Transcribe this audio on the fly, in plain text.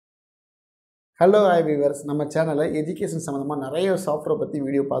Hello hi viewers, நம்ம சேனலில் education சம்மந்தமாக நிறைய சாஃப்ட்வேர் பற்றி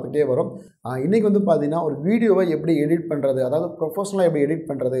வீடியோ பார்த்துட்டே வரும். இன்றைக்கி வந்து பார்த்தீங்கன்னா ஒரு வீடியோவை எப்படி எடிட் பண்ணுறது, அதாவது ப்ரொஃபஷனலாக எப்படி எடிட்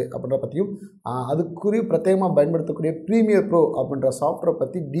பண்ணுறது அப்படின்ற பற்றியும் அதுக்குரிய பிரத்யேகமாக பயன்படுத்தக்கூடிய ப்ரீமியர் ப்ரோ அப்படின்ற சாஃப்ட்வேர்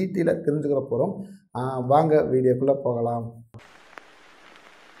பற்றி டீட்டெயிலாக தெரிஞ்சுக்கிற போகிறோம். வாங்க வீடியோக்குள்ளே போகலாம்.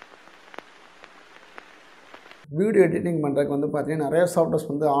 வீடியோ எடிட்டிங் பண்ணுறதுக்கு வந்து பார்த்தீங்கன்னா நிறைய சாஃப்ட்வேர்ஸ்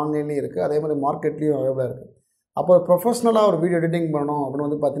வந்து ஆன்லைன்லேயும் இருக்குது, அதே மாதிரி மார்க்கெட்லேயும் அவைலபிளாக இருக்குது. அப்போ ப்ரொஃபஷ்னலாக ஒரு வீடியோ எடிட்டிங் பண்ணணும் அப்படின்னு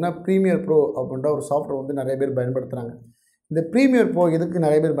வந்து பார்த்தீங்கன்னா ப்ரீமியர் ப்ரோ அப்படின்ற ஒரு சாஃப்ட்வேர் வந்து நிறைய பேர் பயன்படுத்துகிறாங்க. இந்த ப்ரீமியர் ப்ரோ எதுக்கு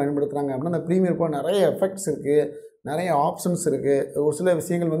நிறைய பேர் பயன்படுத்துகிறாங்க அப்படின்னா, இந்த ப்ரீமியர் ப்ரோ நிறைய எஃபெக்ட்ஸ் இருக்குது, நிறைய ஆப்ஷன்ஸ் இருக்குது. ஒரு சில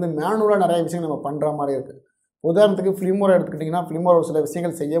விஷயங்கள் வந்து மேனுவலாக நிறைய விஷயங்கள் நம்ம பண்ணுற மாதிரி இருக்குது. உதாரணத்துக்கு ஃபிலிமோரா எடுத்துக்கிட்டிங்கன்னா, ஃபிலிமோரா ஒரு சில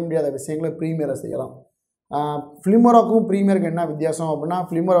விஷயங்கள் செய்ய முடியாத விஷயங்களை ப்ரீமியரை செய்யலாம். ஃபிலிமோராவுக்கும் ப்ரீமியருக்கு என்ன வித்தியாசம் அப்படின்னா,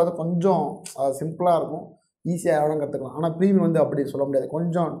 ஃபிலிமோரா வந்து கொஞ்சம் சிம்பிளாக இருக்கும், ஈஸியாக எவ்வளோ கற்றுக்கலாம். ஆனால் ப்ரீமியர் வந்து அப்படி சொல்ல முடியாது,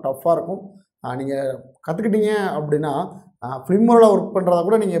 கொஞ்சம் டஃப்பாக இருக்கும். நீங்கள் கற்றுக்கிட்டீங்க அப்படின்னா ஃபிலிமோராவில் ஒர்க் பண்ணுறதா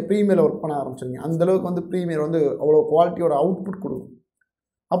கூட நீங்கள் ப்ரீமியரில் ஒர்க் பண்ண ஆரம்பிச்சிருங்க. அந்தளவுக்கு வந்து ப்ரீமியர் வந்து அவ்வளோ குவாலிட்டியோட அவுட்புட் கொடுக்கும்.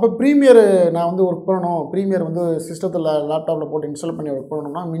 அப்போ ப்ரீமியர் நான் வந்து ஒர்க் பண்ணணும், ப்ரீமியர் வந்து சிஸ்டத்தில் லேப்டாப்பில் போட்டு இன்ஸ்டால் பண்ணி ஒர்க்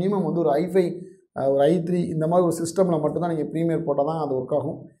பண்ணணும்னா மினிமம் வந்து ஒரு i5 ஒரு i3 இந்த மாதிரி ஒரு சிஸ்டமில் மட்டும்தான் நீங்கள் ப்ரீமியர் போட்டால் தான் அது ஒர்க்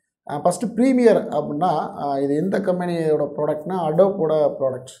ஆகும். ஃபஸ்ட்டு ப்ரீமியர் அப்படின்னா இது எந்த கம்பெனியோட ப்ராடக்ட்னா அடோப்போட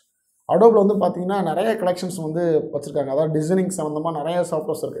ப்ராடக்ட். அடோப்பில் வந்து பார்த்திங்கன்னா நிறைய கலெக்ஷன்ஸ் வந்து வச்சுருக்காங்க. அதாவது டிசைனிங் சம்மந்தமாக நிறைய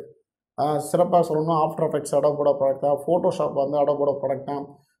சாஃப்ட்வேர்ஸ் இருக்குது. சிறப்பாக சொல்லணும்னா ஆஃப்டர் எஃபெக்ட்ஸ் அடோப்போட ப்ராடக்ட் தான், ஃபோட்டோஷாப் வந்து அடோப்போட ப்ராடக்ட் தான்,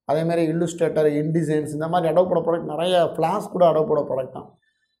 அதேமாதிரி இல்லுஸ்ட்ரேட்டர், இன்டிசைன்ஸ் இந்த மாதிரி அடோப்போட ப்ராடக்ட் நிறைய, ஃப்ளாஷ் கூட அடோப்போட ப்ராடக்ட் தான்.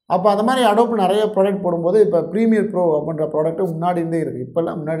 அப்போ அந்த மாதிரி அடோப் நிறைய ப்ராடக்ட் போடும்போது இப்போ ப்ரீமியர் ப்ரோ அப்படின்ற ப்ராடக்ட்டு முன்னாடி இருந்தே இருக்குது,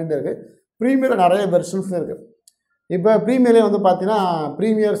 இப்போல்லாம் முன்னாடி இருந்தே இருக்குது. ப்ரீமியரில் நிறைய வெர்ஷன்ஸ் இருக்குது. இப்போ ப்ரீமியர்லேயே வந்து பார்த்தீங்கன்னா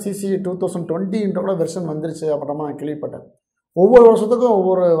ப்ரீமியர் CC 2020 கூட வெர்ஷன் வந்துருச்சு அப்படின்ற மாதிரி நான் கேள்விப்பட்டேன். ஒவ்வொரு வருஷத்துக்கும்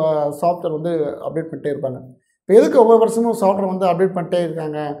ஒவ்வொரு சாஃப்ட்வேர் வந்து அப்டேட் பண்ணிட்டே இருப்பாங்க. இப்போ எதுக்கு ஒவ்வொரு வருஷமும் சாஃப்ட்வேர் வந்து அப்டேட் பண்ணிட்டே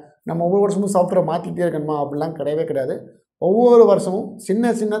இருக்காங்க, நம்ம ஒவ்வொரு வருஷமும் சாஃப்ட்வேரை மாற்றிக்கிட்டே இருக்கணுமா அப்படிலாம் கிடையவே கிடையாது. ஒவ்வொரு வருஷமும்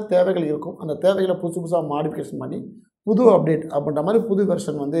சின்ன சின்ன தேவைகள் இருக்கும், அந்த தேவைகளை புதுசாக மாடிஃபிகேஷன் பண்ணி புது அப்டேட் அப்படின்ற மாதிரி புது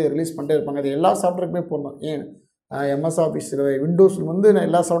வெர்ஷன் வந்து ரிலீஸ் பண்ணிட்டே இருப்பாங்க. அது எல்லா சாஃப்ட்வேருக்குமே பொருந்தும். ஏன் MS ஆஃபீஸ், விண்டோஸில் வந்து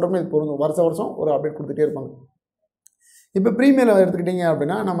எல்லா சாஃப்ட்வேருமே இது பொருந்தும். வருஷம் ஒரு அப்டேட் கொடுத்துட்டே இருப்பாங்க. இப்போ ப்ரீமியரில் எடுத்துக்கிட்டிங்க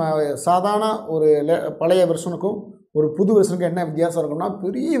அப்படின்னா, நம்ம சாதாரண ஒரு பழைய வெர்ஷனுக்கும் ஒரு புது வெர்ஷனுக்கும் என்ன வித்தியாசம் இருக்குன்னா,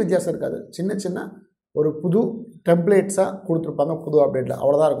 பெரிய வித்தியாசம் இருக்காது. சின்ன சின்ன ஒரு புது டெம்ப்ளேட்ஸாக கொடுத்துருப்பாங்க புது அப்டேட்டில்,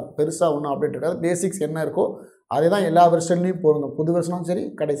 அவ்வளோதான் இருக்கும். பெருசாக ஒன்றும் அப்டேட் இருக்காது. பேசிக்ஸ் என்ன இருக்கோ அதே தான் எல்லா வெர்ஷன்லேயும் பொருந்தும், புது வெர்ஷனும் சரி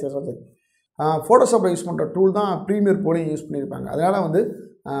கடைசி வெர்ஷனும் சரி. ஃபோட்டோஷாப்பில் யூஸ் பண்ணுற டூல் தான் ப்ரீமியர் ப்ரோலையும் யூஸ் பண்ணியிருப்பாங்க. அதனால் வந்து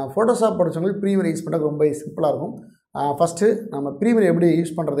ஃபோட்டோஷாப் படித்தவங்களுக்கு ப்ரீமியர் யூஸ் பண்ணுறது ரொம்ப சிம்பிளாக இருக்கும். ஃபஸ்ட்டு நம்ம ப்ரீமியர் எப்படி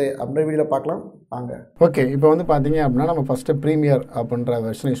யூஸ் பண்ணுறது அப்படின்ற வீடியோவில் பார்க்கலாம் வாங்க. ஓகே, இப்போ வந்து பார்த்தீங்க அப்படின்னா நம்ம ஃபஸ்ட்டு ப்ரீமியர் அப்படின்ற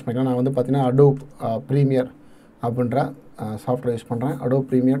வெர்ஷன் யூஸ் பண்ணிக்கலாம். நான் வந்து பார்த்தீங்கன்னா அடோப் ப்ரீமியர் அப்படின்ற சாஃப்ட்வேர் யூஸ் பண்ணுறேன். அடோப்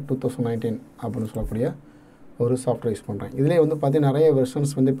ப்ரீமியர் 2019 அப்படின்னு சொல்லக்கூடிய ஒரு சாஃப்ட்வேர் யூஸ் பண்ணுறேன். இதிலே வந்து பார்த்தீங்கன்னா நிறைய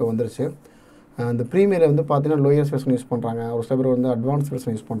வெர்ஷன்ஸ் வந்து இப்போ வந்துருச்சு. இந்த ப்ரீமியரை வந்து பார்த்தீங்கன்னா லோயர்ஸ் வெர்ஷன் யூஸ் பண்ணுறாங்க, ஒரு சில பேர் வந்து அட்வான்ஸ்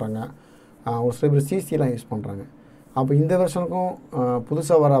வெர்ஷன் யூஸ் பண்ணுறாங்க, ஒரு சில பேர் CCலாம் யூஸ் பண்ணுறாங்க. அப்போ இந்த வெர்ஷனுக்கும்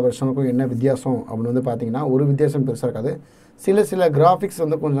புதுசாக வர வெர்ஷனுக்கும் என்ன வித்தியாசம் அப்படின்னு வந்து பார்த்திங்கன்னா, ஒரு வித்தியாசம் பெருசாக இருக்காது. சில கிராஃபிக்ஸ்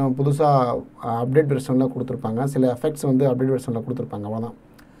வந்து கொஞ்சம் புதுசாக அப்டேட் வெர்ஷனில் கொடுத்துருப்பாங்க, சில எஃபெக்ட்ஸ் வந்து அப்டேட் வெர்ஷனில் கொடுத்துருப்பாங்க, அவ்வளோதான்.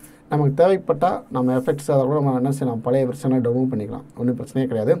 நமக்கு தேவைப்பட்டால் நம்ம எஃபெக்ட்ஸ் அதை கூட நம்ம என்ன செய்யலாம், பழைய வெர்ஷனில் டவுன்லோட் பண்ணிக்கலாம், ஒன்றும் பிரச்சனையே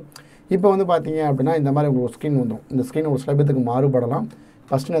கிடையாது. இப்போ வந்து பார்த்தீங்க அப்படின்னா இந்த மாதிரி உங்களுக்கு ஸ்க்ரீன் வந்துடும். இந்த ஸ்க்ரீன் ஒரு சில பேருக்கு மாறுபடலாம்.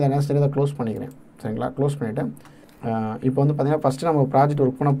 ஃபஸ்ட்டு நான் என்ன செய்யறதை க்ளோஸ் பண்ணிக்கிறேன், சரிங்களா? க்ளோஸ் பண்ணிவிட்டு இப்போ வந்து பார்த்திங்கன்னா ஃபஸ்ட்டு நம்ம ப்ராஜெக்ட்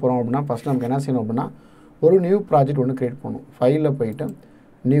ஒர்க் பண்ண போகிறோம் அப்படின்னா ஃபஸ்ட்டு நமக்கு என்ன செய்யணும் அப்படின்னா ஒரு நியூ ப்ராஜெக்ட் ஒன்று க்ரியேட் பண்ணணும். ஃபைலில் போய்ட்டு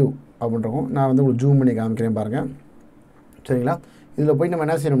நியூ அப்படின்றக்கும் நான் வந்து உங்களுக்கு ஜூம் பண்ணி காமிக்கிறேன் பாருங்கள், சரிங்களா? இதில் போய் நம்ம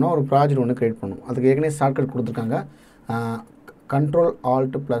என்ன செய்யணும்னா ஒரு ப்ராஜெக்ட் ஒன்று க்ரியேட் பண்ணணும். அதுக்கு ஏற்கனவே ஷார்ட்கட் கொடுத்துருக்காங்க,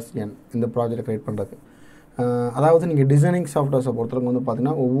 Ctrl+Alt+N இந்த ப்ராஜெக்டை க்ரியேட் பண்ணுறது. அதாவது நீங்கள் டிசைனிங் சாஃப்ட்வேர்ஸை பொறுத்தவரைக்கும் வந்து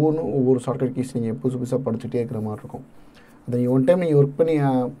பார்த்திங்கன்னா ஒவ்வொரு ஷார்ட்கட் கீஸ் நீங்கள் புதுசாக படிச்சுட்டே இருக்கிற மாதிரி இருக்கும். அதை நீங்கள் ஒன் டைம் நீங்கள் ஒர்க் பண்ணி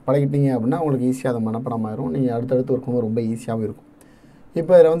பழகிட்டீங்க அப்படின்னா உங்களுக்கு ஈஸியாக அதை மனப்பாடம் ஆயிரும், நீங்கள் அடுத்தடுத்து ஒர்க் பண்ணும்போது ரொம்ப ஈஸியாகவும் இருக்கும்.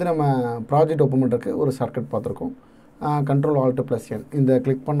 இப்போ இதில் வந்து நம்ம ப்ராஜெக்ட் ஓப்பன் பண்ணுறதுக்கு ஒரு ஷார்ட்கட் பார்த்துருக்கோம், Ctrl+Alt+N இந்த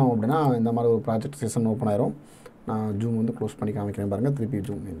கிளிக் பண்ணோம் அப்படின்னா இந்த மாதிரி ஒரு ப்ராஜெக்ட் செஷன் ஓப்பன் ஆயிரும். நான் ஜூம் வந்து க்ளோஸ் பண்ணி காமிக்கிறேன் பாருங்கள், திருப்பி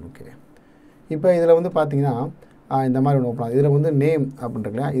ஜூம். ஓகே, இப்போ இதில் வந்து பார்த்திங்கன்னா இந்த மாதிரி ஒன்று ஓப்பன் ஆகும். இதில் வந்து நேம் அப்படின்ட்டு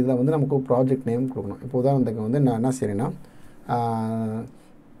இல்லையா, இதில் வந்து நமக்கு ப்ராஜெக்ட் நேம் கொடுக்கணும். இப்போ உதாரணத்துக்கு வந்து நான் என்ன செய்கிறேன்னா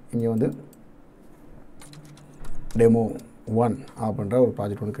இங்கே வந்து டெமோ 1 அப்படின்ற ஒரு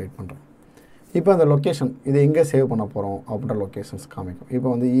ப்ராஜெக்ட் ஒன்று க்ரியேட் பண்ணுறோம். இப்போ அந்த லொக்கேஷன் இதை எங்கே சேவ் பண்ண போகிறோம் அப்படின்ற லொக்கேஷன்ஸ் காமிக்கும். இப்போ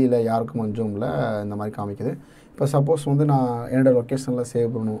வந்து ஈல யாருக்கும் கொஞ்சமில் இந்த மாதிரி காமிக்குது. இப்போ சப்போஸ் வந்து நான் என்னோடய லொக்கேஷனில் சேவ்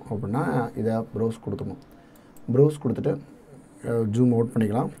பண்ணணும் அப்படின்னா இதை ப்ரௌஸ் கொடுத்துடணும். ப்ரௌஸ் கொடுத்துட்டு ஜூம் அவுட்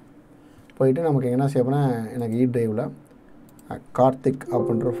பண்ணிக்கலாம். போயிட்டு நமக்கு என்ன சேவ் பண்ண, எனக்கு டிரைவில் கார்த்திக்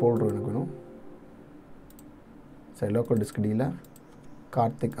அப்படின்ற ஃபோல்டர் எனக்கு வேணும். சரி, லோக்கல் டிஸ்க் டியில்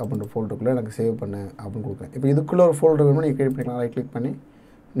கார்த்திக் அப்படின்ற ஃபோல்டருக்குள்ளே எனக்கு சேவ் பண்ணு அப்படின்னு கொடுக்குறேன். இப்போ இதுக்குள்ளே ஒரு ஃபோல்டர் வேணும், நீங்கள் க்ரியேட் பண்ணிக்கலாம். ரைட் கிளிக் பண்ணி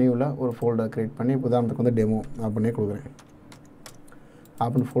நியூவில் ஒரு ஃபோல்டர் க்ரியேட் பண்ணி உதாரணத்துக்கு வந்து டெமோ அப்படின்னே கொடுக்குறேன்.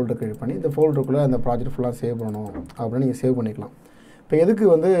 அப்படின்னு ஃபோல்டர் க்ரியேட் பண்ணி இந்த ஃபோல்டருக்குள்ளே அந்த ப்ராஜெக்ட் ஃபுல்லாக சேவ் பண்ணணும் அப்படின்னு நீங்கள் சேவ் பண்ணிக்கலாம். இப்போ எதுக்கு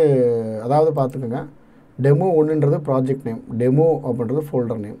வந்து அதாவது பார்த்துக்கோங்க, டெமோ ஒன்றுன்றது ப்ராஜெக்ட் நேம், டெமோ அப்படின்றது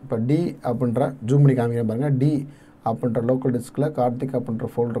ஃபோல்டர் நேம். இப்போ டி அப்படின்ற ஜூம் பண்ணி காமிக்கிறேன் பாருங்கள், டி அப்படின்ற லோக்கல் டிஸ்கில் கார்த்திக் அப்படின்ற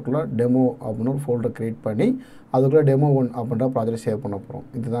ஃபோல்டருக்குள்ளே டெமோ அப்படின்னு ஒரு ஃபோல்டர் க்ரியேட் பண்ணி அதுக்குள்ளே டெமோ 1 அப்படின்ற ப்ராஜெக்ட் சேவ் பண்ண போகிறோம்.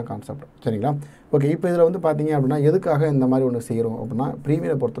 இதுதான் கான்செப்ட். சரிங்களா? ஓகே, இப்போ இதில் வந்து பார்த்தீங்க அப்படின்னா எதுக்காக இந்த மாதிரி ஒன்று செய்கிறோம் அப்படின்னா,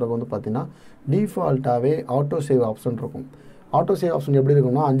 ப்ரீமியரை பொறுத்தளவுக்கு வந்து பார்த்தீங்கன்னா டிஃபால்ட்டாகவே ஆட்டோ சேவ் ஆப்ஷன் இருக்கும். ஆட்டோ சேவ் ஆப்ஷன் எப்படி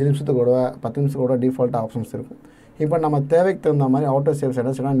இருக்கும்னா 5 நிமிஷத்துக்கு கூட 10 நிமிஷத்துக்கு கூட டிஃபால்ட்டாக ஆப்ஷன்ஸ் இருக்கும். இப்போ நம்ம தேவைக்கு தகுந்த மாதிரி ஆட்டோ சேவ்ஸ்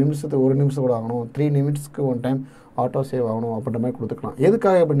என்ன செய்யலாம், நிமிஷத்துக்கு 1 நிமிஷம் கூட ஆகணும், 3 நிமிட்ஸ்க்கு 1 டைம் ஆட்டோ சேவ் ஆகணும் அப்படின்ற மாதிரி கொடுத்துக்கலாம்.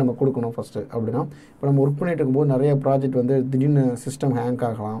 எதுக்காக எப்படி நம்ம கொடுக்கணும் ஃபஸ்ட்டு அப்படின்னா, இப்போ நம்ம ஒர்க் பண்ணிட்டு இருக்கும்போது நிறைய ப்ராஜெக்ட் வந்து திடீர்னு சிஸ்டம் ஹேங்க்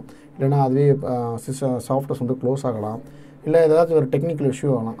ஆகலாம், இல்லைனா அதுவே சாஃப்ட்வேர்ஸ் வந்து க்ளோஸ் ஆகலாம், இல்லை ஏதாச்சும் ஒரு டெக்னிக்கல் இஷ்யூ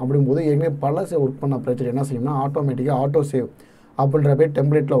ஆகலாம். அப்படிங்கும்போது ஏற்கனவே பல ஒர்க் பண்ண ப்ராஜெக்ட் என்ன செய்யணும்னா ஆட்டோமேட்டிக்காக ஆட்டோ சேவ் அப்படின்ற பேர்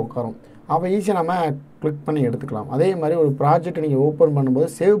டெம்ப்ளேட்டில் உட்காரும். அப்போ ஈஸியாக நம்ம கிளிக் பண்ணி எடுத்துக்கலாம். அதே மாதிரி ஒரு ப்ராஜெக்ட்டை நீங்கள் ஓப்பன் பண்ணும்போது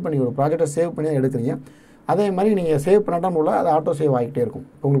சேவ் பண்ணி ஒரு ப்ராஜெக்டை சேவ் பண்ணி தான் எடுக்கிறீங்க. அதே மாதிரி நீங்கள் சேவ் பண்ணாமல் உள்ள அது ஆட்டோ சேவ் ஆகிட்டே இருக்கும்.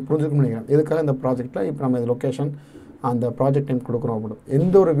 உங்களுக்கு புரிஞ்சுக்கணும்னு நினைக்கிறேன். எதுக்காக இந்த ப்ராஜெக்ட்டில் இப்போ நம்ம இந்த லொக்கேஷன் அந்த ப்ராஜெக்ட் நேம் கொடுக்குறோம் அப்படின்னு.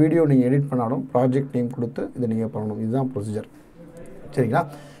 எந்த ஒரு வீடியோ நீங்கள் எடிட் பண்ணாலும் ப்ராஜெக்ட் நேம் கொடுத்து இதை நீங்கள் பண்ணணும். இதுதான் ப்ரொசீஜர். சரிங்களா?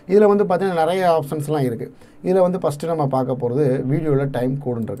 இதில் வந்து பார்த்தீங்கன்னா நிறைய ஆப்ஷன்ஸ்லாம் இருக்குது. இதில் வந்து ஃபஸ்ட்டு நம்ம பார்க்க போகிறது வீடியோவில் டைம்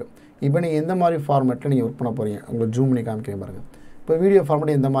கோடுன்னு இருக்குது. இப்போ நீங்கள் எந்த மாதிரி ஃபார்மேட்டில் நீங்கள் ஒர்க் பண்ண போகிறீங்க, உங்களுக்கு ஜூம் பண்ணி காமிக்கிறேன் பாருங்கள். இப்போ வீடியோ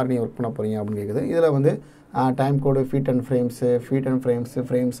ஃபார்மேட் எந்த மாதிரி நீங்கள் ஒர்க் பண்ண போகிறீங்க அப்படின்னு கேட்குது. இதில் வந்து time code, feet and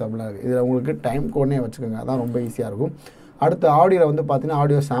frames அப்படிலாம் இருக்குது. இதில் உங்களுக்கு டைம் கோட்னே வச்சுக்கோங்க, அதான் ரொம்ப ஈஸியாக இருக்கும். அடுத்து ஆடியோவில் வந்து பார்த்தீங்கன்னா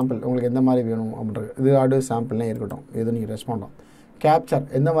ஆடியோ சாம்பிள் உங்களுக்கு எந்த மாதிரி வேணும் அப்படின்றது, இது ஆடியோ சாம்பிள்னே இருக்கட்டும், இது நீங்கள் ரெஸ்பாண்ட் கேப்சர்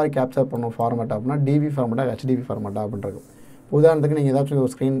எந்த மாதிரி கேப்சர் பண்ணணும் ஃபார்மேட் அப்படின்னா டிவி ஃபார்மேட்டா ஹெச்டிவி ஃபார்மேட்டா அப்படின்றது. உதாரணத்துக்கு நீங்கள் ஏதாச்சும்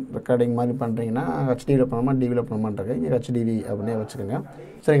ஒரு ஸ்க்ரீன் ரெக்கார்டிங் மாதிரி பண்ணுறீங்கன்னா ஹெச்டிவியில் பண்ணணுமா டிவியில் பண்ணணுமான்றது இங்கே ஹெச்டிவி அப்படின்னே வச்சுக்கோங்க.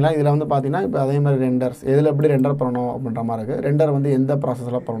 சரிங்களா? இதில் வந்து பார்த்தீங்கன்னா இப்போ அதே மாதிரி ரெண்டர்ஸ் எதில் எப்படி ரெண்டர் பண்ணணும் அப்படின்ற மாதிரி இருக்குது. ரெண்டர் வந்து எந்த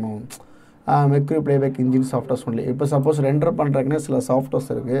ப்ராசஸில் பண்ணணும், மெக்ரி ப்ளேபேக் இன்ஜின் சாஃப்ட்வேர்ஸ் ஒன்லி. இப்போ சப்போஸ் ரெண்டர் பண்ணுறதுக்குனே சில சாஃப்ட்வேர்ஸ்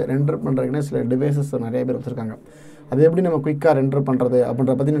இருக்குது, ரெண்டர் பண்ணுறதுக்குனே சில டிவைசஸ் நிறைய பேர் வச்சுருக்காங்க. அது எப்படி நம்ம குயிக்காக ரெண்டர் பண்ணுறது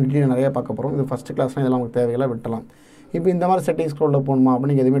அப்படின்ற பற்றி டீட்டெயில் நிறையா பார்க்க போகிறோம். இது ஃபஸ்ட்டு கிளாஸ்லாம் இதெல்லாம் உங்களுக்கு தேவையில்லை, விட்டலாம். இப்போ இந்த மாதிரி செட்டிங்ஸ் ஸ்க்ரோலில் போகணுமா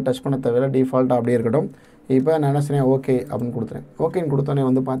அப்படின்னு நீங்கள் எதுவுமே டச் பண்ண தேவையில்லை, டிஃபால்ட்டாக அப்படியே இருக்கட்டும். இப்போ நான் என்ன செய்றேன், ஓகே அப்படின்னு கொடுத்துறேன். ஓகேன்னு கொடுத்தோன்னே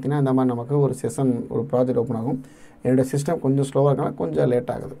வந்து பார்த்தீங்கன்னா இந்த மாதிரி நமக்கு ஒரு செஷன் ஒரு ப்ராஜெக்ட் ஓப்பன் ஆகும். என்னோடய சிஸ்டம் கொஞ்சம் ஸ்லோவாக இருக்கனால கொஞ்சம்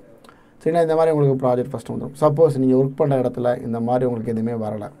லேட் ஆகுது. சரிங்களா? இந்த மாதிரி உங்களுக்கு ப்ராஜெக்ட் ஃபஸ்ட்டு வந்துடும். சப்போஸ் நீங்கள் ஒர்க் பண்ணுற இடத்துல இந்த மாதிரி உங்களுக்கு எதுவுமே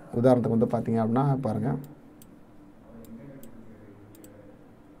வரலை, உதாரணத்துக்கு வந்து பார்த்தீங்க அப்படின்னா பாருங்கள்,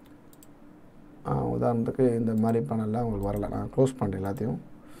 உதாரணத்துக்கு இந்த மாதிரி பண்ணல உங்களுக்கு வரலை, நான் க்ளோஸ் பண்ணுறேன் எல்லாத்தையும்.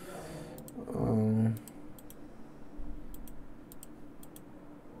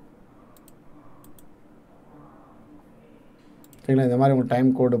 சரிங்களா? இந்த மாதிரி உங்களுக்கு டைம்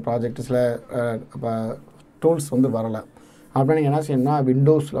கோடு ப்ராஜெக்ட்ஸில் இப்போ டூல்ஸ் வந்து வரலை அப்படின்னா நீங்கள் என்ன செய்யணும்னா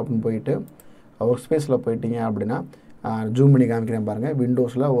விண்டோஸில் அப்படின்னு போயிட்டு ஒர்க் ஸ்பேஸில் போயிட்டீங்க அப்படின்னா ஜூம் பண்ணி காமிக்கிறேன் பாருங்கள்.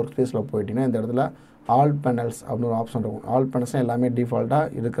 விண்டோஸில் ஒர்க் ஸ்பேஸில் போயிட்டீங்கன்னா இந்த இடத்துல ஆல் பேனல்ஸ் அப்படின்னு ஒரு ஆப்ஷன் இருக்கும். ஆல் பேனல்ஸ்லாம் எல்லாமே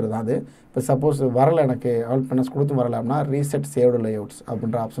டிஃபால்ட்டாக இருக்கிறது தான் அது. இப்போ சப்போஸ் வரலை, எனக்கு ஆல் பேனல்ஸ் கொடுத்து வரலை அப்படின்னா ரீசெட் சேவ்டு லேஅவுட்ஸ்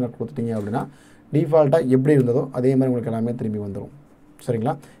அப்படின்ற ஆப்ஷனை கொடுத்துட்டீங்க அப்படின்னா டிஃபால்ட்டாக எப்படி இருந்ததோ அதே மாதிரி உங்களுக்கு எல்லாமே திரும்பி வந்துடும்.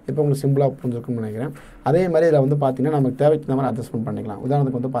 சரிங்களா? இப்போ உங்களுக்கு சிம்பிளாக புரிஞ்சுருக்குன்னு நினைக்கிறேன். அதே மாதிரி இதில் வந்து பார்த்தீங்கன்னா நமக்கு தேவைக்கு இந்த மாதிரி அட்ஜஸ்ட்மெண்ட் பண்ணிக்கலாம்.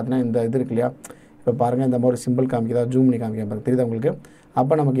 உதாரணத்துக்கு வந்து பார்த்தீங்கன்னா இந்த இது இருக்கு இல்லையா, இப்போ பாருங்கள் இந்த மாதிரி சிம்பிள் காமிக்கிறதா ஜூம் பண்ணி காமிக்கிறேன் தெரியுதா உங்களுக்கு.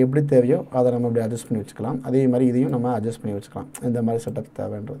 அப்போ நமக்கு எப்படி தேவையோ அதை நம்ம இப்படி அட்ஜஸ்ட் பண்ணி வச்சுக்கலாம். அதே மாதிரி இதையும் நம்ம அட்ஜஸ்ட் பண்ணி வச்சுக்கலாம், இந்த மாதிரி செட்டப்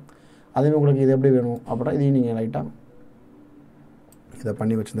தேவைன்றது. அதேமாதிரி உங்களுக்கு இது எப்படி வேணும் அப்படின்னா இதையும் நீங்கள் லைட்டாக இதை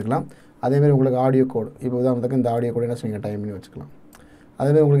பண்ணி வச்சுருந்துக்கலாம். அதேமாதிரி உங்களுக்கு ஆடியோ கோடு, இப்போ உதாரணத்துக்கு இந்த ஆடியோ கோடு என்ன நீங்கள் டைம் பண்ணி வச்சுக்கலாம்.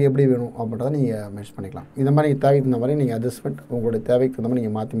 அதேமாதிரி உங்களுக்கு எப்படி வேணும் அப்படின்றத நீங்கள் மெஷ் பண்ணிக்கலாம். இந்த மாதிரி தேவைக்கு தகுந்த மாதிரி நீங்கள் அட்ஜஸ்ட்மெண்ட் உங்களுடைய தேவைக்கு தகுந்த மாதிரி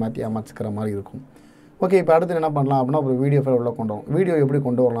நீங்கள் மாற்றி அமைச்சிக்கிற மாதிரி இருக்கும். ஓகே, இப்போ அடுத்து என்ன பண்ணலாம் அப்படின்னா ஒரு வீடியோ ஃபைல் உள்ள கொண்டு வரும். வீடியோ எப்படி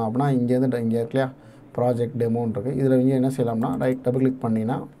கொண்டு வரலாம் அப்படின்னா இங்கேருந்து இங்கே இருக்கலையா ப்ராஜெக்ட் டெமோன்னு இருக்குது. இதில் இங்கே என்ன செய்யலாம்னா ரைட் டபுள் கிளிக்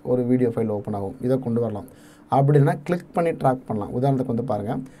பண்ணிங்கன்னா ஒரு வீடியோ ஃபைல் ஓப்பன் ஆகும். இதை கொண்டு வரலாம். அப்படின்னா கிளிக் பண்ணி ட்ராக் பண்ணலாம். உதாரணத்துக்கு வந்து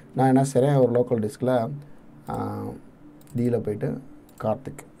பாருங்கள், நான் என்ன செய்கிறேன், ஒரு லோக்கல் டிஸ்கில் டியில் போய்ட்டு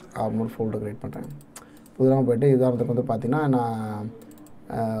கார்த்திக் அப்படின்னு ஒரு ஃபோல்டர் க்ரியேட் பண்ணுறேன். உதாரணம் போய்ட்டு உதாரணத்துக்கு வந்து பார்த்திங்கன்னா நான்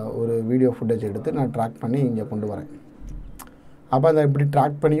ஒரு வீடியோ ஃபுட்டேஜ் எடுத்து நான் ட்ராக் பண்ணி இங்கே கொண்டு வரேன். அப்போ அதை இப்படி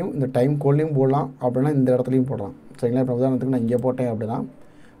ட்ராக் பண்ணியும் இந்த டைம் கோட்லேயும் போடலாம், அப்படின்னா இந்த இடத்துலையும் போடலாம். சரிங்களா? இப்போ உதாரணத்துக்கு நான் இங்கே போட்டேன் அப்படின்னா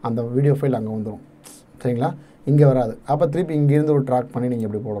அந்த வீடியோ ஃபைல் அங்கே வந்துடும். சரிங்களா? இங்கே வராது. அப்போ திருப்பி இங்கேருந்து ஒரு ட்ராக் பண்ணி நீங்கள்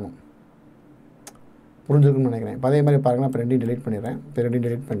எப்படி போடணும், புரிஞ்சுக்கணும்னு நினைக்கிறேன். இப்போ அதே மாதிரி பாருங்கள், இப்போ ரெண்டையும் டெலிட் பண்ணிடுறேன். இப்போ ரெண்டையும்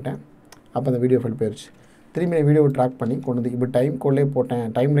டெலிட் பண்ணிட்டேன். அப்போ அந்த வீடியோ ஃபைல் போயிடுச்சு. திரும்பி நான் வீடியோவை ட்ராக் பண்ணி கொண்டு வந்து இப்போ டைம் கோட்லேயே போட்டேன்,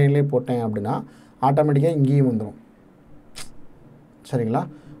 டைம் லைன்லேயே போட்டேன் அப்படின்னா ஆட்டோமேட்டிக்காக இங்கேயும் வந்துடும். சரிங்களா?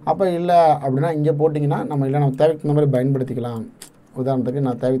 அப்போ இல்லை அப்படின்னா இங்கே போட்டிங்கன்னா நம்ம இல்லை நம்ம தேவைக்கு தகுந்த மாதிரி பயன்படுத்திக்கலாம். உதாரணத்துக்கு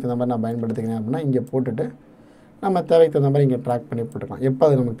நான் தேவைக்கு தகுந்த மாதிரி நான் பயன்படுத்திக்கிறேன் அப்படின்னா இங்கே போட்டுட்டு நம்ம தேவைக்கு தகுந்த மாதிரி இங்கே ட்ராக் பண்ணி போட்டுக்கலாம். எப்போ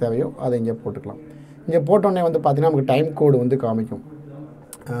அது நமக்கு தேவையோ அதை இங்கே போட்டுக்கலாம். இங்கே போட்டோடனே வந்து பார்த்திங்கன்னா நமக்கு டைம் கோடு வந்து காமிக்கும்,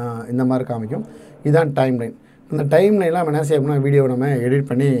 இந்த மாதிரி காமிக்கும். இதுதான் டைம் லைன். இந்த டைம் லைன்லாம் நம்ம என்ன செய்யணும்னா வீடியோவை நம்ம எடிட்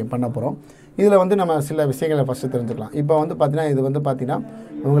பண்ண போகிறோம். இதில் வந்து நம்ம சில விஷயங்களை ஃபஸ்ட்டு தெரிஞ்சுக்கலாம். இப்போ வந்து பார்த்தீங்கன்னா இது வந்து பார்த்தீங்கன்னா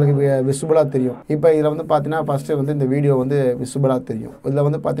உங்களுக்கு விசிபிளாக தெரியும். இப்போ இதில் வந்து பார்த்தீங்கன்னா ஃபஸ்ட்டு வந்து இந்த வீடியோ வந்து விசிபிளாக தெரியும். இதில்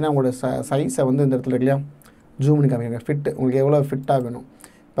வந்து பார்த்தீங்கன்னா உங்களோட சைஸை வந்து இந்த இடத்துல இல்லையா ஜூம் பண்ணி காமிக்கிறேன். ஃபிட்டு உங்களுக்கு எவ்வளோ ஃபிட்டாக வேணும்.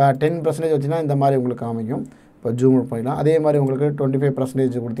 இப்போ 10% வச்சுன்னா இந்த மாதிரி உங்களுக்கு காமிக்கும். இப்போ ஜூம் பண்ணிடலாம். அதே மாதிரி உங்களுக்கு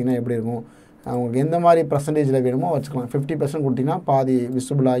 25% கொடுத்தீங்கன்னா எப்படி இருக்கும், உங்களுக்கு எந்த மாதிரி பர்சன்டேஜில் வேணுமோ வச்சுக்கலாம். 50% கொடுத்தீங்கன்னா பாதி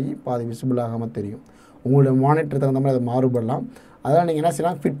விசிபிள் ஆகி பாதி விசிபிள் ஆகாமல் தெரியும். உங்களுடைய மானிட்டர் தகுந்த மாதிரி அதை மாறுபடலாம். அதனால் நீங்கள் என்ன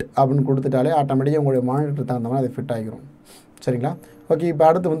செய்யலாம், ஃபிட் அப்படின்னு கொடுத்துட்டாலே ஆட்டோமேட்டிக்காக உங்களுடைய மானிட்டர் தகுந்த மாதிரி அது ஃபிட் ஆகிரும். சரிங்களா? ஓகே. இப்போ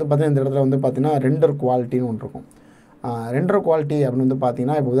அடுத்து வந்து பார்த்தீங்கன்னா இந்த இடத்துல வந்து பார்த்தீங்கன்னா ரெண்டர் குவாலிட்டின்னு ஒன்று இருக்கும். ரெண்டர் குவாலிட்டி அப்படின்னு வந்து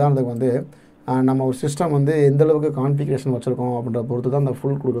பார்த்தீங்கன்னா இப்போ உதாரணத்துக்கு வந்து நம்ம ஒரு சிஸ்டம் வந்து எந்தளவுக்கு கான்ஃபிகரேஷன் வச்சுருக்கோம் அப்படின்ற பொறுத்து தான் அந்த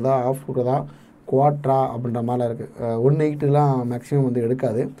ஃபுல் கொடுக்குறதா ஆஃப் கொடுக்குறதா குவாட்ரா அப்படின்ற மாதிரிலாம் இருக்குது. 180 மேக்ஸிமம் வந்து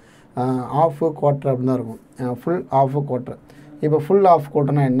எடுக்காது. ஆஃபு குவாட்ரு அப்படின்னு தான் இருக்கும். Full off குவாட்ரு. இப்போ ஃபுல் ஆஃப்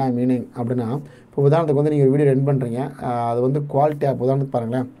குவாட்ருனா என்ன மீனிங் அப்படின்னா, இப்போ உதாரணத்துக்கு வந்து நீங்கள் ஒரு வீடியோ ரன் பண்ணுறீங்க, அது வந்து குவாலிட்டியாக உதாரணத்துக்கு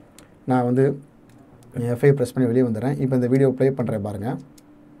பாருங்களேன். நான் வந்து F5 ப்ரெஸ் பண்ணி வெளியே வந்துடுறேன். இப்போ இந்த வீடியோ ப்ளே பண்ணுறேன் பாருங்கள்.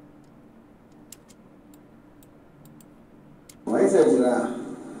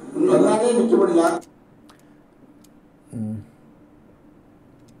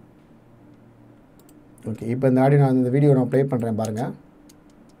 ஓகே. இப்போ இந்த ஆடியோ நான் இந்த வீடியோ நான் ப்ளே பண்ணுறேன் பாருங்கள்.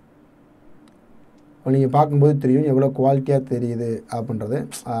 நீங்கள் பார்க்கும்போது தெரியும் எவ்வளோ குவாலிட்டியாக தெரியுது அப்படின்றது.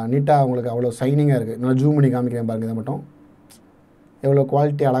 நீட்டாக உங்களுக்கு அவ்வளோ சைனிங்காக இருக்குது. நான் ஜூம் பண்ணி காமிக்கிறேன் பாருங்கள். இதை மட்டும் எவ்வளோ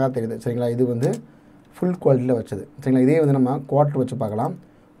குவாலிட்டி அழகாக தெரியுது. சரிங்களா? இது வந்து ஃபுல் குவாலிட்டியில் வச்சது. சரிங்களா? இதே வந்து நம்ம குவார்ட்டர் வச்சு பார்க்கலாம்.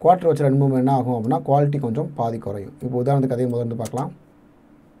 குவார்ட்டர் வச்சு ரெண்டு மூணு என்ன ஆகும் அப்படின்னா குவாலிட்டி கொஞ்சம் பாதி குறையும். இப்போ உதாரணத்துக்கு அதே முதல்ல பார்க்கலாம்.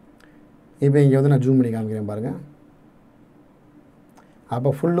 இப்போ இங்கே வந்து நான் ஜூம் பண்ணி காமிக்கிறேன் பாருங்கள். அப்போ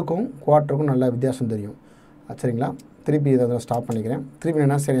ஃபுல்லுக்கும் குவார்ட்டருக்கும் நல்ல வித்தியாசம் தெரியும். சரிங்களா? திருப்பி இதை வந்து ஸ்டாப் பண்ணிக்கிறேன். திருப்பி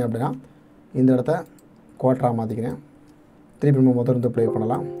என்ன செய்யணும் அப்படின்னா இந்த இடத்த குவார்ட்டராக மாற்றிக்கிறேன். திருப்பி நம்ம முதல்ல ப்ளே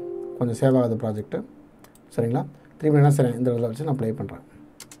பண்ணலாம். கொஞ்சம் சேவ் ஆகுது ப்ராஜெக்ட்டு. சரிங்களா? திருப்பி என்ன செய்கிறேன், இந்த இடத்துல வச்சு நான் ப்ளே பண்ணுறேன்.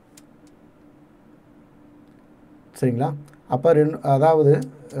 சரிங்களா? அப்போ அதாவது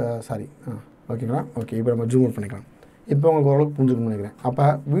ஓகேங்களா? ஓகே. இப்போ நம்ம ஜூம் அவுட் பண்ணிக்கலாம். இப்போ உங்களுக்கு ஓரளவுக்கு புரிஞ்சுக்கணும்னு நினைக்கிறேன். அப்போ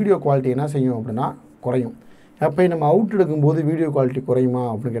வீடியோ குவாலிட்டி என்ன செய்யும் அப்படின்னா குறையும். அப்போ நம்ம அவுட் எடுக்கும்போது வீடியோ குவாலிட்டி குறையுமா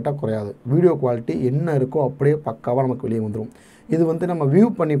அப்படின்னு கேட்டால் குறையாது. வீடியோ குவாலிட்டி என்ன இருக்கோ அப்படியே பக்காவாக நமக்கு வெளியே வந்துடும். இது வந்து நம்ம வியூ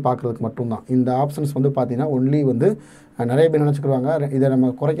பண்ணி பார்க்குறதுக்கு மட்டும்தான். இந்த ஆப்ஷன்ஸ் வந்து பார்த்திங்கன்னா ஒன்லி வந்து நிறைய பேர் நினச்சிக்கிடுவாங்க இதை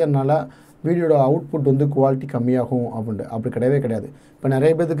நம்ம குறைக்கிறதுனால வீடியோட அவுட்புட் வந்து குவாலிட்டி கம்மியாகும் அப்படின்ட்டு. அப்படி கிடையவே கிடையாது. இப்போ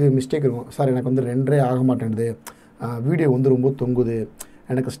நிறைய பேருக்கு மிஸ்டேக் இருக்கும். சார் எனக்கு வந்து ரெண்டரே ஆக மாட்டேங்குது, வீடியோ வந்து ரொம்ப தொங்குது,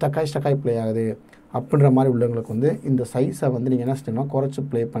 எனக்கு ஸ்டக்காய் ப்ளே ஆகுது அப்படின்ற மாதிரி உள்ளவங்களுக்கு வந்து இந்த சைஸை வந்து நீங்கள் என்ன செய்யணும்னா குறைச்சி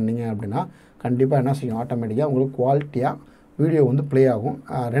ப்ளே பண்ணிங்க அப்படின்னா கண்டிப்பாக என்ன செய்யும், ஆட்டோமேட்டிக்காக உங்களுக்கு குவாலிட்டியாக வீடியோ வந்து ப்ளே ஆகும்.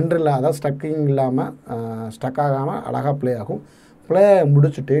 ரெண்டரில் அதாவது ஸ்டக்கிங் இல்லாமல் ஸ்டக் ஆகாமல் அழகாக ப்ளே ஆகும். ப்ளே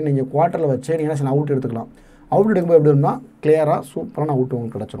முடிச்சுட்டு நீங்கள் குவார்ட்டரில் வச்சே நீங்கள் என்ன செய்யணும், அவுட் எடுத்துக்கலாம். அவுட் எடுக்கும்போது எப்படி இருந்தால் கிளியராக சூப்பரான அவுட்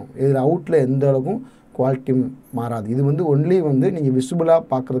உங்களுக்கு கிடச்சிடும். இதில் அவுட்டில் எந்த அளவுக்கும் குவாலிட்டி மாறாது. இது வந்து ஒன்லி வந்து நீங்கள் விசிபிளாக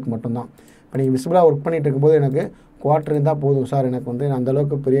பார்க்குறதுக்கு மட்டும்தான். இப்போ நீங்கள் விசிபிளாக ஒர்க் பண்ணிகிட்டு இருக்கும்போது எனக்கு குவார்ட்டர் இருந்தால் போதும் சார், எனக்கு வந்து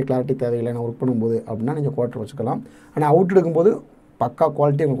அந்தளவுக்கு பெரிய கிளாரிட்டி தேவையில்லை நான் ஒர்க் பண்ணும்போது அப்படின்னா நீங்கள் குவார்ட்டர் வச்சுக்கலாம். ஆனால் அவுட் எடுக்கும்போது பக்கா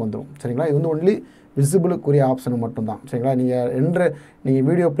குவாலிட்டி உங்களுக்கு வந்துடும். சரிங்களா? இது வந்து ஒன்லி விசிபிளுக்குரிய ஆப்ஷன் மட்டும்தான். சரிங்களா? நீங்கள்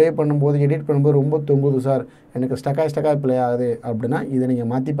வீடியோ ப்ளே பண்ணும்போது எடிட் பண்ணும்போது ரொம்ப தொங்குது சார், எனக்கு ஸ்டக்காக ப்ளே ஆகுது அப்படின்னா இதை நீங்கள்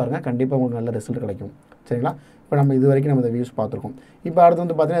மாற்றி பாருங்கள். கண்டிப்பாக உங்களுக்கு நல்ல ரிசல்ட் கிடைக்கும். சரிங்களா? இப்போ நம்ம இது வரைக்கும் நம்ம இந்த வியூஸ் பார்த்துருக்கோம். இப்போ அடுத்து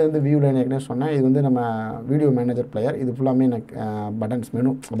வந்து பார்த்தீங்கன்னா இது வந்து வியூவில் ஏற்கனவே சொன்னேன். இது வந்து நம்ம வீடியோ மேனேஜர் பிளேயர். இது ஃபுல்லாமே எனக்கு பட்டன்ஸ்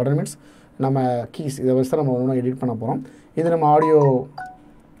மெனு. பட்டன் மீன்ஸ் நம்ம கீஸ். இதை வச்சு நம்ம ஒன்று எடிட் பண்ண போகிறோம். இது நம்ம ஆடியோ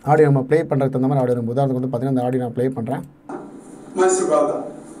நம்ம ப்ளே பண்ணுறதுக்கு தகுந்த மாதிரி ஆடியோ. உதாரணத்துக்கு வந்து பார்த்தீங்கன்னா இந்த ஆடியோ நான் ப்ளே பண்ணுறேன்.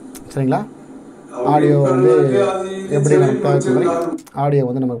 சரிங்களா? ஆடியோ வந்து எப்படி நமக்கு தேவைக்கு மாதிரி ஆடியோ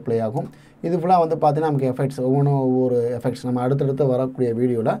வந்து நமக்கு ப்ளே ஆகும். இது ஃபுல்லாக வந்து பார்த்தீங்கன்னா நமக்கு எஃபெக்ட்ஸ் ஒவ்வொரு எஃபெக்ட்ஸ் நம்ம அடுத்தடுத்து வரக்கூடிய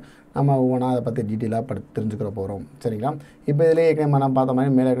வீடியோவில் நம்ம ஒவ்வொன்றா அதை பற்றி டீட்டெயிலாக தெரிஞ்சுக்கிற போகிறோம். சரிங்களா? இப்போ இதிலே ஏற்கனவே நான் பார்த்த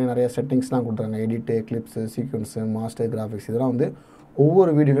மாதிரி மேலே நிறைய செட்டிங்ஸ்லாம் கொடுத்துருங்க. Edit, clips, sequence, master, graphics இதெல்லாம் வந்து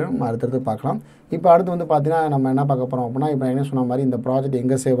ஒவ்வொரு வீடியோலையும் நம்ம அடுத்தடுத்து பார்க்கலாம். இப்போ அடுத்து வந்து பார்த்தீங்கன்னா நம்ம என்ன பார்க்க போகிறோம் அப்படின்னா, இப்போ என்ன சொன்ன மாதிரி இந்த ப்ராஜெக்ட்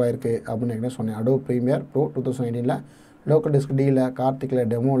எங்கே சேவ் ஆயிருக்கு அப்படின்னு என்ன சொன்னேன். Adobe Premiere Pro 2018 local disk டியில், கார்த்திக்கில்,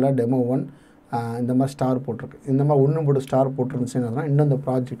 டெமோ 1 இந்த மாதிரி ஸ்டார் போட்டிருக்கு. இந்த மாதிரி 1 போட்டு ஸ்டார் போட்டிருந்துச்சுன்னா இன்னும் இந்த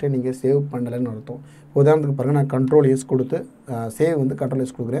ப்ராஜெக்ட்டை நீங்கள் சேவ் பண்ணலைன்னு அர்த்தம். உதாரணத்துக்கு பாருங்கள், நான் Ctrl+S கொடுத்து சேவ் வந்து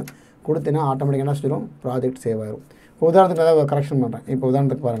Ctrl+S கொடுக்குறேன். கொடுத்தேன்னா ஆட்டோமேட்டிக்காக என்ன செய்யும், ப்ராஜெக்ட் சேவ் ஆயிரும். இப்போ உதாரணத்துக்கு ஏதாவது ஒரு கரெக்ஷன் பண்ணுறேன். இப்போ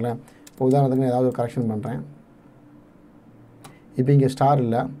உதாரணத்துக்கு பாருங்களேன், இப்போ உதாரணத்துக்கு ஏதாவது ஒரு கரெக்ஷன் பண்ணுறேன். இப்போ இங்கே ஸ்டார்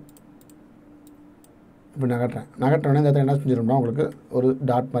இல்லை, இப்போ நகட்டுறோன்னே இந்த இடத்துல என்ன செஞ்சிடும்னா உங்களுக்கு ஒரு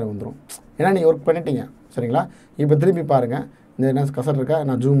டாட் மாதிரி வந்துடும். ஏன்னா நீங்கள் ஒர்க் பண்ணிட்டீங்க. சரிங்களா? இப்போ திருப்பி பாருங்கள், இந்த என்ன கசர் இருக்கா,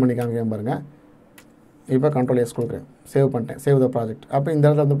 நான் ஜூம் பண்ணி காமிக்கிறேன் பாருங்கள். இப்போ Ctrl+S கொடுக்குறேன், சேவ் பண்ணிட்டேன், சேவ் த ப்ராஜெக்ட். அப்போ இந்த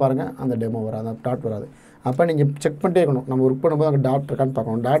இடத்துல வந்து பாருங்கள் அந்த டெமோ வராது, அந்த டாட் வராது. அப்போ நீங்கள் செக் பண்ணிட்டே இருக்கணும், நம்ம ஒர்க் பண்ணும்போது அங்கே டாட் இருக்கான்னு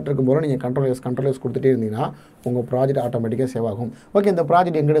பார்க்கணும். டாட் இருக்கும்போது நீங்கள் Ctrl+S கொடுத்துட்டே இருந்தீங்கன்னா உங்கள் ப்ராஜெக்ட் ஆட்டோமேட்டிக்காக சேவ் ஆகும். ஓகே, இந்த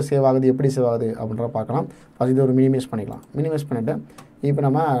ப்ராஜெக்ட் எங்கே சேவ் ஆகுது, எப்படி சேவ் ஆகுது அப்படின்றத பார்க்கலாம். ஃபஸ்ட் இது ஒரு மினிமைஸ் பண்ணிக்கலாம். மினிமைஸ் பண்ணிவிட்டு இப்போ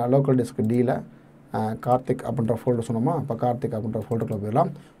நம்ம லோக்கல் டிஸ்க் டியில் கார்த்திக் அப்படின்ற ஃபோல்டர் சொன்னோமா, அப்போ கார்த்திக் அப்படின்ற ஃபோல்டருக்குள்ள போயிடலாம்.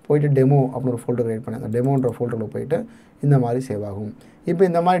 போயிட்டு டெமோ அப்படின்னு ஒரு ஃபோல்டர் கிரியேட் பண்ணி அந்த டெமோன்ற ஃபோல்டரில் போயிட்டு இந்த மாதிரி சேவ் ஆகும். இப்போ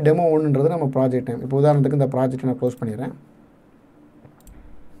இந்த மாதிரி டெமோ ஒன்றுன்றது நம்ம ப்ராஜெக்ட் டைம். இப்போ உதாரணத்துக்கு இந்த ப்ராஜெக்ட்டை நான் க்ளோஸ் பண்ணிடுறேன்.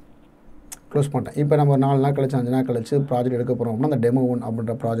 க்ளோஸ் பண்ணிட்டேன். இப்போ நம்ம ஒரு 4 நாள் கழிச்சு 5 நாள் கழிச்சு ப்ராஜெக்ட் எடுக்க போகிறோம் அப்படின்னா அந்த டெமோ 1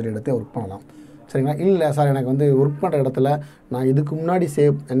 அப்படின்ற ப்ராஜெக்ட் எடுத்து ஒர்க் பண்ணலாம். சரிங்களா? இல்லை சார் எனக்கு வந்து ஒர்க் பண்ணுற இடத்துல நான் இதுக்கு முன்னாடி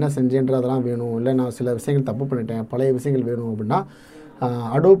என்ன செஞ்சேன்றதெல்லாம் வேணும், இல்லை நான் சில விஷயங்கள் தப்பு பண்ணிட்டேன், பழைய விஷயங்கள் வேணும் அப்படின்னா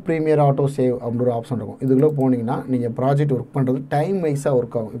அடோப் ப்ரீமியர் ஆட்டோ சேவ் அப்படின்ற ஒரு ஆப்ஷன் இருக்கும். இதுக்குள்ளே போனீங்கன்னா நீங்கள் ப்ராஜெக்ட் ஒர்க் பண்ணுறது டைம் வைஸாக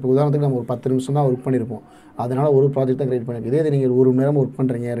ஒர்க் ஆகும். இப்போ உதாரணத்துக்கு நம்ம ஒரு 10 நிமிஷம் தான் ஒர்க் பண்ணியிருப்போம், அதனால் ஒரு ப்ராஜெக்ட் தான் கிரியேட் பண்ணியிருக்கோம். இதே நீங்கள் 1 மணி நேரம் ஒர்க்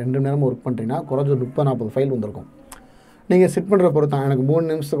பண்ணுறீங்க, 2 மணி நேரம் ஒர்க் பண்ணுறீங்கன்னா குறைஞ்ச 30-40 ஃபைல் வந்திருக்கும். நீங்கள் செட் பண்ணுற பொறுத்தான், எனக்கு 3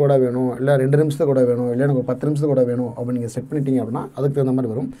 நிமிஷத்துக்கு கூட வேணும், இல்லை 2 நிமிஷத்துக்கு கூட வேணும், இல்லை எனக்கு 10 நிமிஷத்துக்கு கூட வேணும் அப்படின்னு நீங்கள் செட் பண்ணிட்டீங்க அப்படின்னா அதுக்கு தகுந்த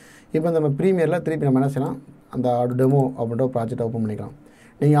மாதிரி வரும். இப்போ நம்ம ப்ரீமியரில் திருப்பி நம்ம என்ன செய்யலாம், அந்த டெமோ அப்படின்ற ஒரு ப்ராஜெக்டை ஓப்பன் பண்ணிக்கலாம்.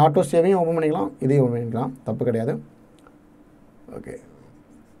 நீங்கள் ஆட்டோ சேவையும் ஓப்பன் பண்ணிக்கலாம், இதையும் ஓப்பன் பண்ணிக்கலாம், தப்பு கிடையாது. ஓகே,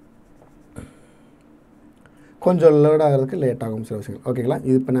 கொஞ்சம் லோட் ஆகிறதுக்கு லேட் ஆகும் சில விஷயங்கள். ஓகேங்களா?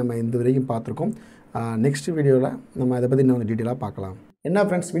 இது இப்போ நம்ம இந்த வரைக்கும் பார்த்துருக்கோம். நெக்ஸ்ட் வீடியோவில் நம்ம இதை பற்றி இன்னும் கொஞ்சம் டீட்டெயிலாக பார்க்கலாம். என்ன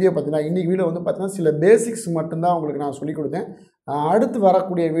ஃப்ரெண்ட்ஸ், வீடியோ பார்த்தீங்கன்னா இன்றைக்கி வீடியோ வந்து பார்த்தீங்கன்னா சில பேசிக்ஸ் மட்டும்தான் உங்களுக்கு நான் சொல்லிக் கொடுத்தேன். அடுத்து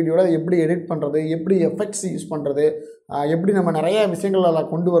வரக்கூடிய வீடியோவில் எப்படி எடிட் பண்ணுறது, எப்படி எஃபெக்ட்ஸ் யூஸ் பண்ணுறது, எப்படி நம்ம நிறைய விஷயங்கள்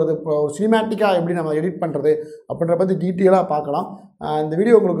அதில் கொண்டு வரது, இப்போ ஒரு சினிமேட்டிக்காக எப்படி நம்ம எடிட் பண்ணுறது அப்படின்ற பற்றி டீட்டெயிலாக பார்க்கலாம். இந்த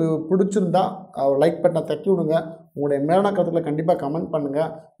வீடியோ உங்களுக்கு பிடிச்சிருந்தா ஒரு லைக் பட்டனை தட்டி விடுங்க. உங்களுடைய மேலான கருத்துக்களை கண்டிப்பாக கமெண்ட்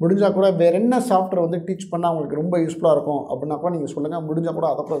பண்ணுங்கள். முடிஞ்சால் கூட வேறு என்ன சாஃப்ட்வேர் வந்து டீச் பண்ணால் உங்களுக்கு ரொம்ப யூஸ்ஃபுல்லாக இருக்கும் அப்படின்னா கூட நீங்கள் சொல்லுங்கள். முடிஞ்சால் கூட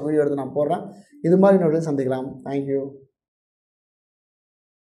அதை கூட வீடியோ எடுத்து நான் போடுறேன். இது மாதிரி இன்னொரு சந்திக்கலாம். தேங்க்யூ.